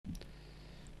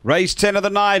Race 10 of the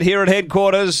night here at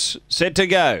headquarters. Set to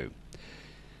go.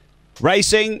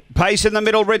 Racing, pace in the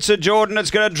middle, Richard Jordan.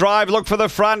 It's going to drive, look for the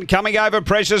front. Coming over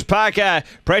Precious Parker.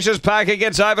 Precious Parker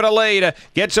gets over to lead.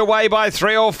 Gets away by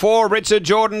 3 or 4. Richard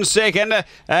Jordan second.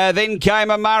 Then came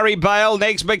Amari Bale.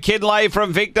 Next McKinley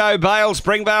from Victo Bale.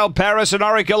 Springvale Paris and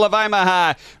Oracle of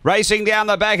Omaha. Racing down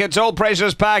the back, it's all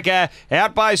Precious Parker.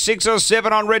 Out by 6 or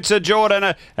 7 on Richard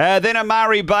Jordan. Then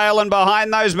Amari Bale, and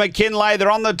behind those McKinley.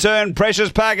 They're on the turn.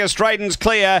 Precious Parker straightens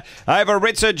clear over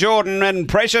Richard Jordan, and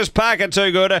Precious Parker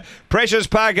too good. Precious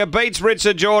Parker beats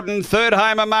Richard Jordan. Third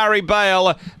home, Amari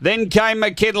Bale. Then came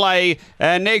McKinley.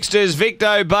 Next is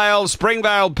Victo Bale,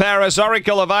 Springvale Paris,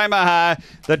 Oracle of Omaha.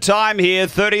 The time here,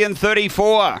 30 and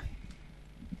 34.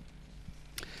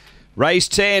 Race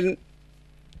 10.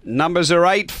 Numbers are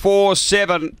 8, 4,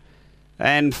 7.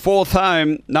 And fourth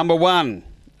home, number 1.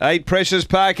 8, Precious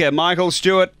Parker, Michael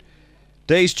Stewart,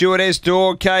 D. Stewart, S.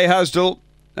 Door, K. Husdell.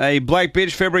 A Black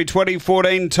Bitch, February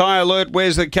 2014. Tie Alert,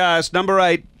 Where's the Cast? Number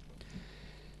 8.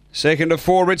 Second to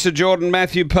 4, Richard Jordan,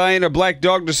 Matthew Payne. A Black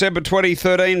Dog, December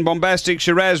 2013. Bombastic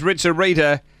Shiraz, Ritza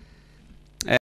Rita.